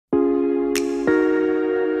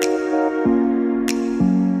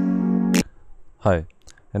Hi,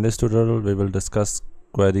 in this tutorial we will discuss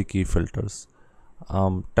query key filters.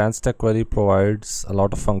 Tanstack Query provides a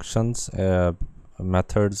lot of functions,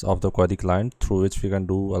 methods of the query client through which we can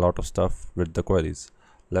do a lot of stuff with the queries.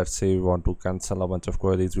 Let's say we want to cancel a bunch of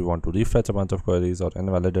queries, we want to refetch a bunch of queries or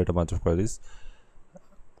invalidate a bunch of queries.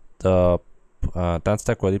 The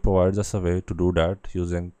Tanstack Query provides us a way to do that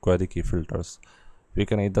using query key filters. We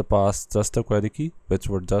can either pass just a query key, which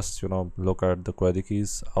would just look at the query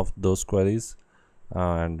keys of those queries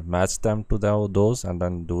and match them to those and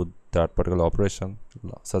then do that particular operation,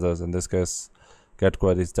 such as in this case get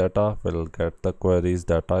queries data will get the queries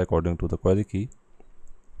data according to the query key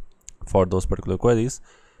for those particular queries.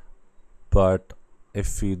 But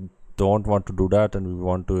if we don't want to do that and we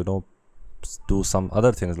want to do some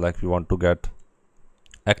other things, like we want to get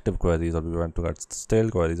active queries or we want to get stale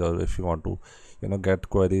queries, or if you want to get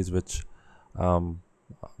queries which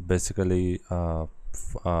basically are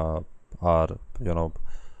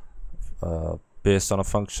based on a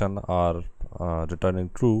function are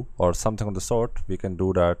returning true or something of the sort, we can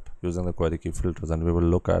do that using the query key filters, and we will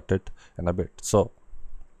look at it in a bit. So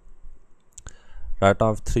right now I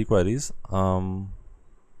have three queries.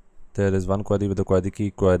 There is one query with the query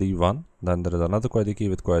key query 1, then there is another query key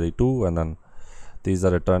with query 2, and then these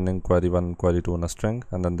are returning query 1 query 2 in a string,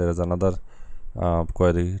 and then there is another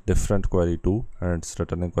different query 2 and it's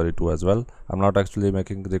returning query 2 as well. I'm not actually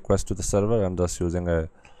making request to the server, I'm just using a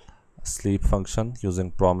sleep function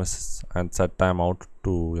using promise and set timeout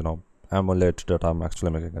to emulate that I'm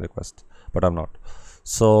actually making a request, but I'm not.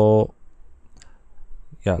 So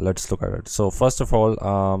yeah, let's look at it. So first of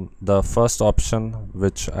all, the first option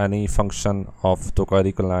which any function of the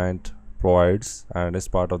query client provides and is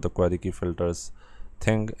part of the query key filters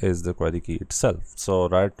thing is the query key itself. So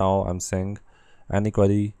right now I'm saying any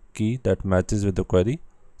query key that matches with the query,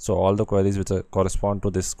 so all the queries which correspond to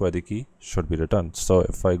this query key should be returned. So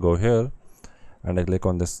if I go here and I click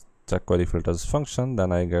on this check query filters function,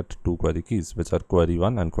 then I get two query keys which are query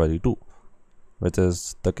 1 and query 2, which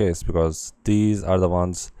is the case because these are the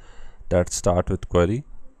ones that start with query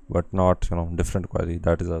but not different query,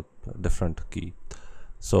 that is a different key.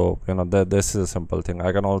 So this is a simple thing.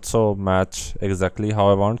 I can also match exactly how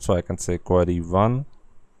I want, so I can say query 1,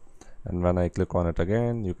 and when I click on it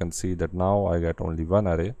again, you can see that now I get only one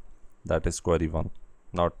array, that is query 1,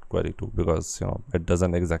 not query 2, because it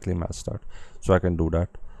doesn't exactly match that. So I can do that,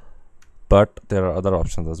 but there are other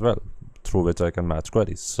options as well through which I can match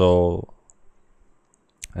queries. So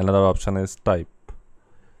another option is type.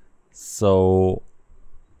 So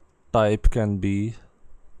type can be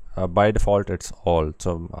by default it's all,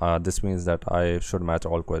 so this means that I should match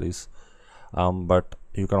all queries, but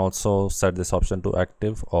you can also set this option to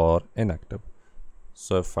active or inactive.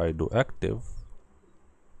 So if I do active,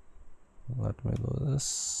 let me do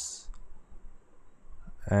this,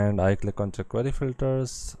 and I click on check query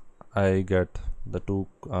filters, I get the two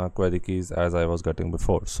query keys as I was getting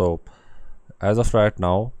before. So as of right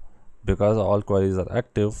now, because all queries are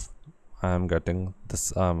active, I am getting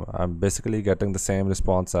this, I'm basically getting the same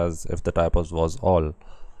response as if the type was all,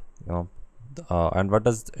 and what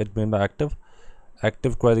does it mean by active?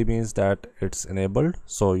 Active query means that it's enabled,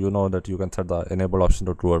 so that you can set the enable option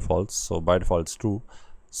to true or false. So by default it's true,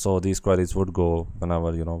 so these queries would go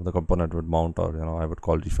whenever the component would mount, or I would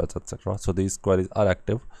call refetch, etc. So these queries are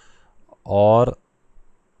active, or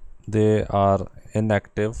they are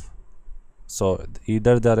inactive. So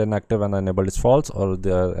either they are inactive when enabled is false, or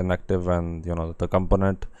they are inactive when the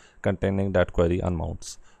component containing that query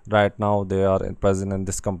unmounts. Right now they are present in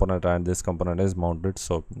this component and this component is mounted,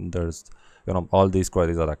 so there's all these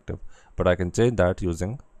queries are active. But I can change that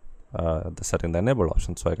using setting the enable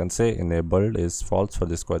option. So I can say enabled is false for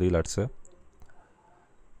this query, let's say.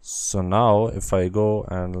 So now if I go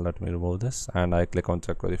and let me remove this and I click on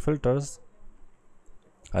check query filters,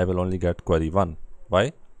 I will only get query 1.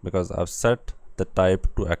 Why? Because I've set the type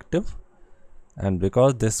to active, and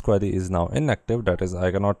because this query is now inactive, that is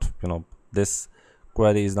I cannot this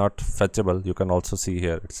query is not fetchable. You can also see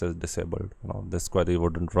here it says disabled, this query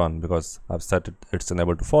wouldn't run because I've set it's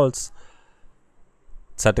enabled to false.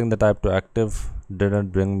 Setting the type to active didn't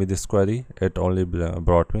bring me this query, it only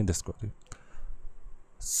brought me this query.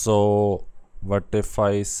 So what if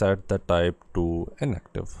I set the type to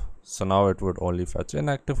inactive? So now it would only fetch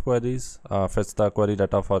inactive queries, fetch the query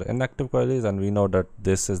data for inactive queries, and we know that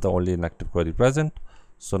this is the only inactive query present.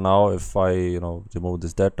 So now if I remove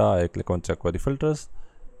this data, I click on check query filters,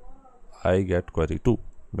 I get query 2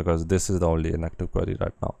 because this is the only inactive query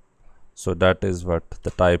right now. So that is what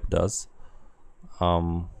the type does.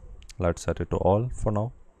 Let's set it to all for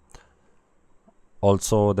now.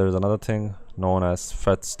 Also there is another thing known as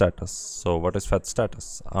fetch status. So what is fetch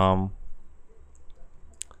status?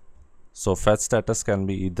 So fetch status can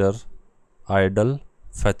be either idle,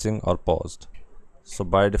 fetching, or paused. So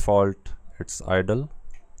by default it's idle.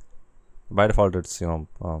 By default it's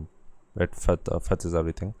it fetches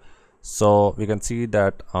everything. So we can see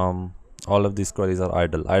that all of these queries are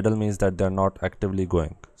idle. Idle means that they're not actively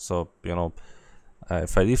going. So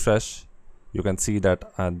if I refresh, you can see that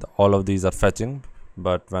all of these are fetching,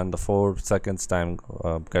 but when the 4 seconds time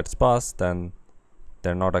gets passed, then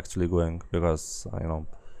they're not actually going, because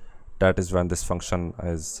that is when this function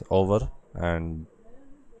is over, and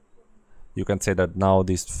you can say that now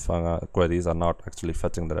these queries are not actually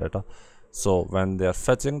fetching the data. So when they are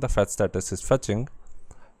fetching, the fetch status is fetching.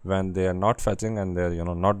 When they are not fetching and they're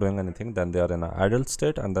not doing anything, then they are in an idle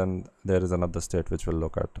state, and then there is another state which we'll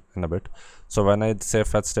look at in a bit. So when I say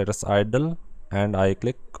fetch status idle and I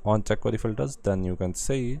click on check query filters, then you can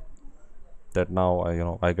see that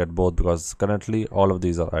now I get both, because currently all of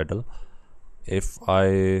these are idle. If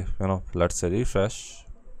I let's say refresh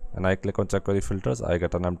and I click on check query filters, I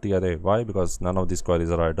get an empty array. Why? Because none of these queries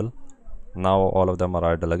are idle. Now all of them are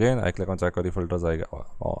idle again. I click on check query filters, I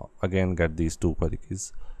again get these 2 query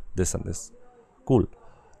keys, this and this. Cool.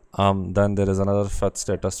 Then there is another fetch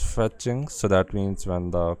status fetching. So that means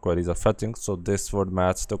when the queries are fetching, so this would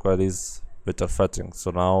match the queries which are fetching.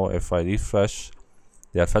 So now if I refresh,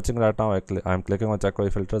 they are fetching right now. I'm clicking on check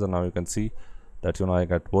query filters, and now you can see that I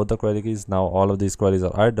get both the query keys. Now all of these queries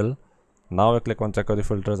are idle. Now I click on check query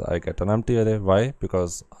filters, I get an empty array. Why?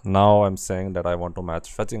 Because now I'm saying that I want to match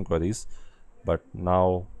fetching queries, but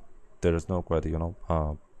now there is no query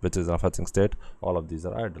which is in a fetching state. All of these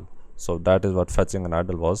are idle. So that is what fetching and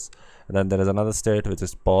idle was. And then there is another state which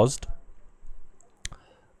is paused.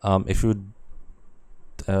 If you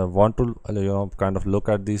want to kind of look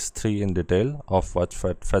at these 3 in detail of what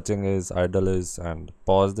fetching is, idle is, and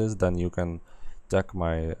paused is, then you can check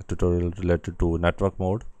my tutorial related to network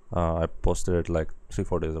mode. I posted it like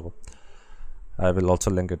 3-4 days ago. I will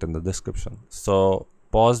also link it in the description. So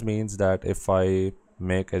pause means that if I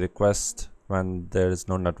make a request when there is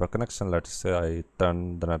no network connection, let's say I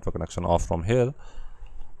turn the network connection off from here.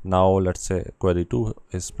 Now let's say query 2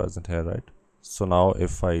 is present here, right? So now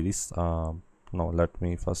if I no, let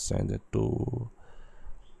me first change it to,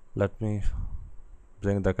 let me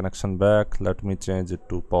bring the connection back, let me change it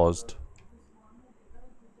to paused.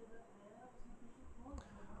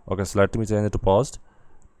 Okay, so let me change it to paused.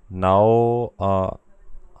 Now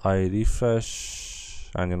I refresh,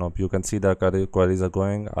 and you can see the queries are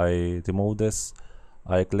going. I remove this,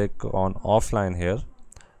 I click on offline here.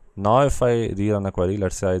 Now if I rerun a query,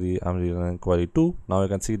 let's say I'm rerunning query 2, now you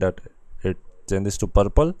can see that it changes to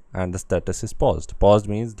purple and the status is paused. Paused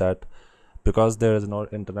means that because there is no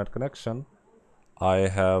internet connection, I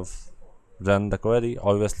have run the query.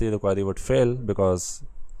 Obviously the query would fail because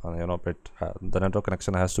the network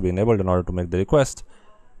connection has to be enabled in order to make the request.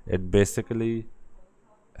 It basically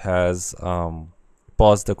has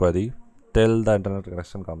paused the query till the internet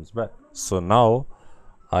connection comes back. So now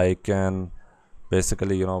I can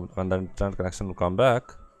basically when the internet connection will come back,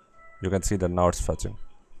 you can see that now it's fetching,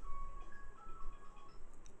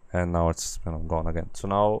 and now it's gone again. So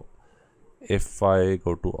now if I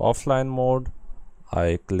go to offline mode,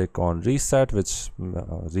 I click on reset, which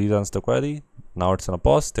reruns the query. Now it's in a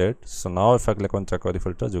pause state. So now if I click on check query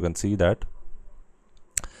filters, you can see that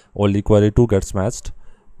only query 2 gets matched,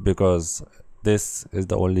 because this is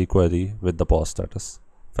the only query with the pause status,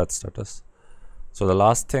 fetch status. So the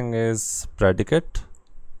last thing is predicate.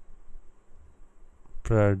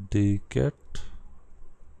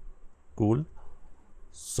 Cool.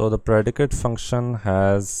 So the predicate function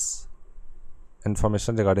has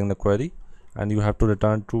information regarding the query, and you have to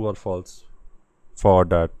return true or false for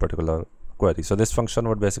that particular query. So this function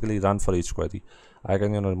would basically run for each query. I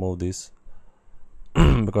can remove these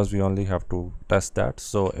because we only have to test that.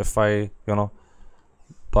 So if I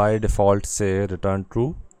by default say return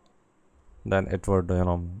true, then it would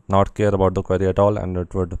not care about the query at all, and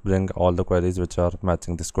it would bring all the queries which are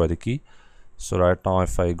matching this query key. So right now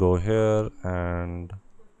if I go here and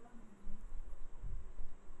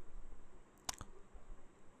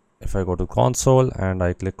if I go to console and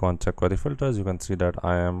I click on check query filters, you can see that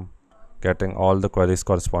I am getting all the queries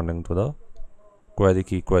corresponding to the query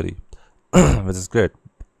key query which is great.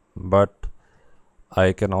 But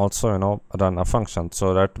I can also run a function.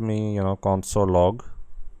 So let me console log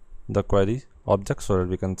the query object so that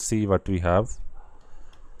we can see what we have.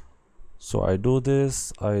 So I do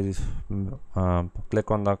this, I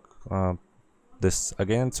click on the this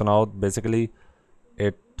again. So now basically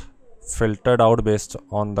it filtered out based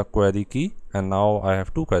on the query key, and now I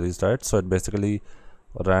have two queries, right? So it basically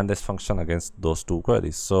ran this function against those two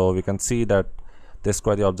queries. So we can see that this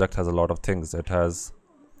query object has a lot of things. It has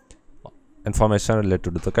information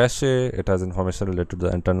related to the cache, it has information related to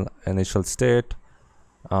the internal initial state,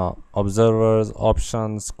 observers,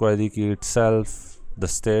 options, query key itself, the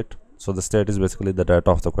state. So the state is basically the data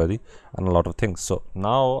of the query, and a lot of things. So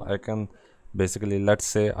now I can basically, let's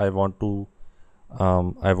say I want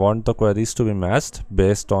the queries to be matched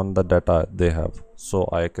based on the data they have. So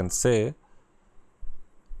I can say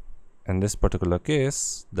in this particular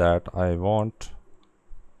case that I want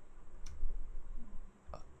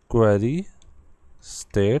query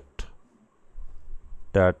state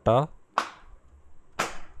data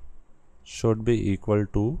should be equal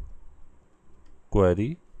to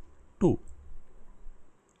query 2.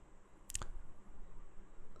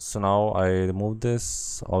 So now I remove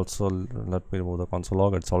this. Also, let me remove the console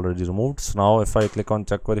log. It's already removed. So now if I click on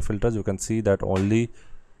check query filters, you can see that only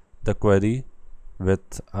the query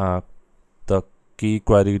with the key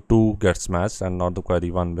query 2 gets matched and not the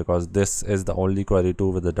query 1, because this is the only query 2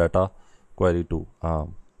 with the data query 2,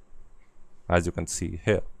 as you can see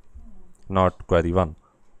here, not query 1.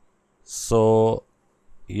 So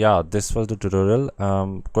yeah, this was the tutorial.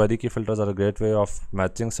 Query key filters are a great way of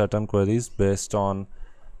matching certain queries based on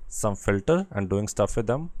some filter and doing stuff with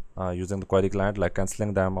them using the query client, like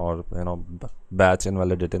cancelling them or batch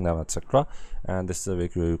invalidating them, etc. And this is a way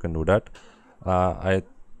you can do that. I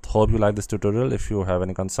hope you like this tutorial. If you have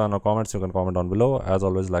any concern or comments, you can comment down below. As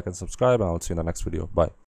always, like and subscribe, and I'll see you in the next video.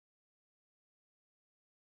 Bye.